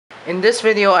In this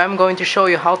video, I'm going to show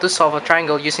you how to solve a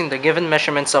triangle using the given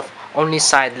measurements of only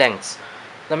side lengths.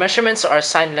 The measurements are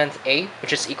side length A,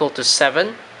 which is equal to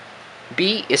 7,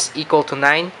 B is equal to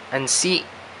 9, and C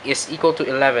is equal to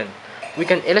 11. We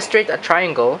can illustrate a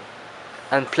triangle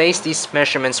and place these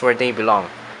measurements where they belong.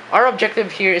 Our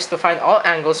objective here is to find all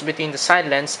angles between the side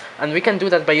lengths, and we can do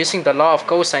that by using the law of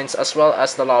cosines as well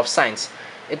as the law of sines.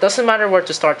 It doesn't matter where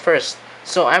to start first,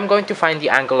 so I'm going to find the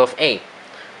angle of A.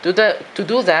 To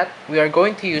do that, we are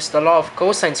going to use the law of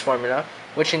cosines formula,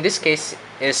 which in this case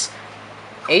is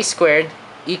A squared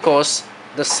equals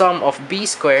the sum of B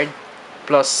squared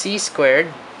plus C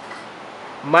squared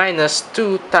minus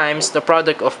 2 times the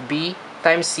product of B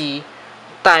times C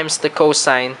times the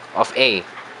cosine of A.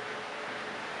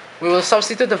 We will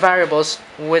substitute the variables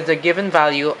with the given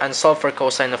value and solve for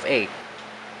cosine of A.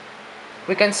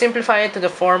 We can simplify it to the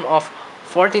form of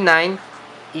 49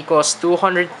 equals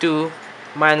 202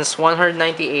 minus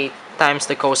 198 times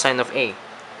the cosine of A.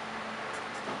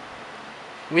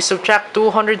 We subtract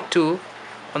 202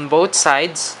 on both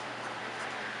sides,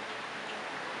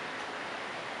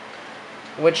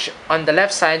 which on the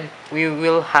left side we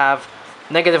will have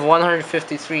negative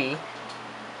 153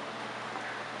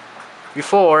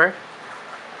 before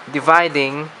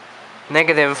dividing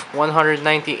negative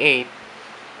 198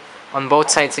 on both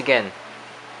sides again,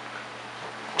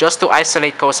 just to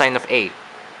isolate cosine of A.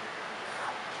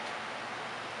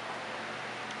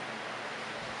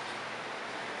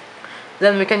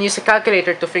 Then we can use a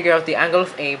calculator to figure out the angle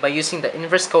of A by using the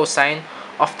inverse cosine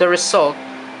of the result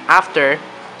after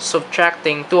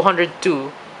subtracting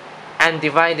 202 and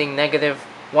dividing negative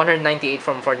 198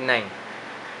 from 49.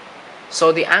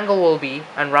 So the angle will be,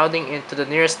 and rounding it to the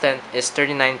nearest tenth, is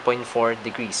 39.4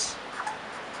 degrees.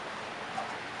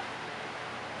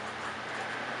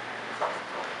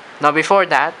 Now before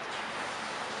that,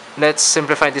 let's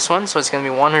simplify this one. So it's going to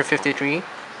be 153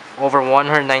 over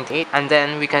 198, and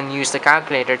then we can use the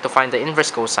calculator to find the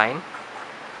inverse cosine,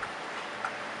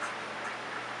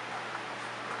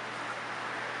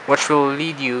 which will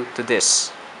lead you to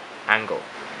this angle.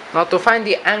 Now to find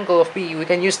the angle of B, we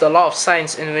can use the law of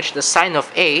sines, in which the sine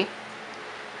of A,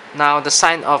 now the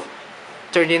sine of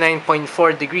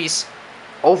 39.4 degrees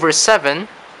over 7,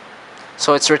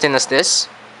 so it's written as this,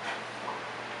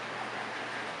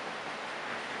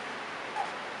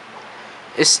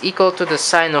 is equal to the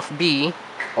sine of B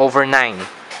over 9.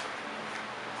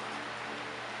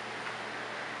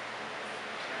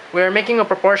 We are making a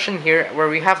proportion here where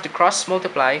we have to cross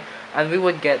multiply, and we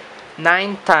would get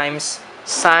 9 times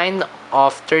sine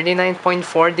of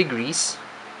 39.4 degrees,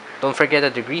 don't forget the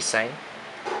degree sign,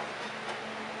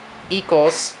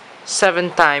 equals 7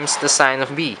 times the sine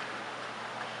of B.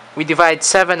 We divide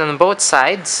 7 on both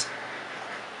sides,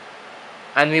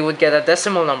 and we would get a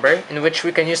decimal number, in which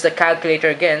we can use the calculator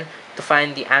again to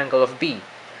find the angle of B.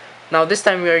 Now this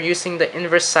time we are using the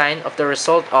inverse sine of the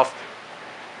result of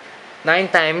 9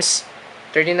 times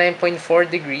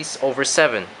 39.4 degrees over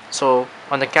 7. So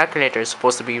on the calculator, it's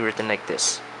supposed to be written like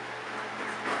this.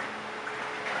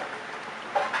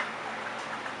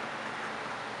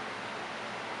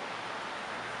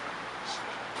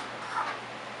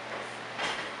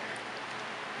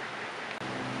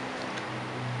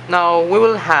 Now we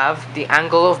will have the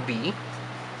angle of B,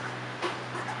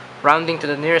 rounding to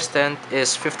the nearest tenth, is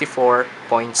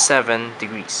 54.7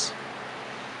 degrees.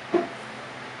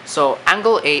 So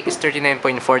angle A is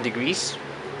 39.4 degrees.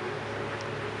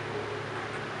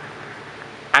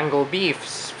 Angle B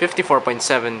is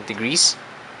 54.7 degrees.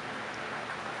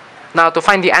 Now to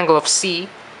find the angle of C,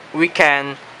 we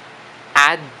can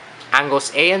add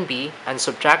angles A and B and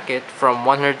subtract it from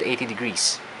 180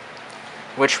 degrees,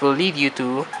 which will lead you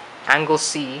to angle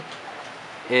C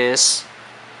is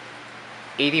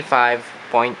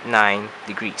 85.9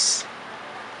 degrees.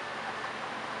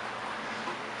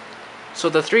 So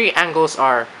the three angles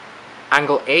are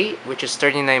angle A, which is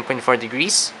 39.4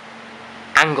 degrees,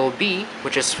 angle B,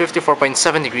 which is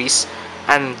 54.7 degrees,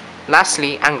 and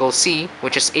lastly angle C,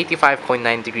 which is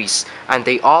 85.9 degrees, and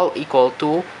they all equal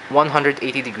to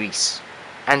 180 degrees,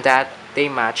 and that they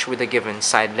match with the given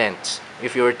side lengths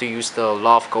if you were to use the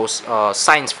law of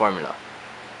sines formula.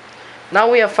 Now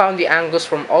we have found the angles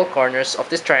from all corners of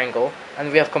this triangle,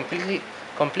 and we have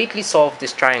completely solved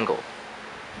this triangle.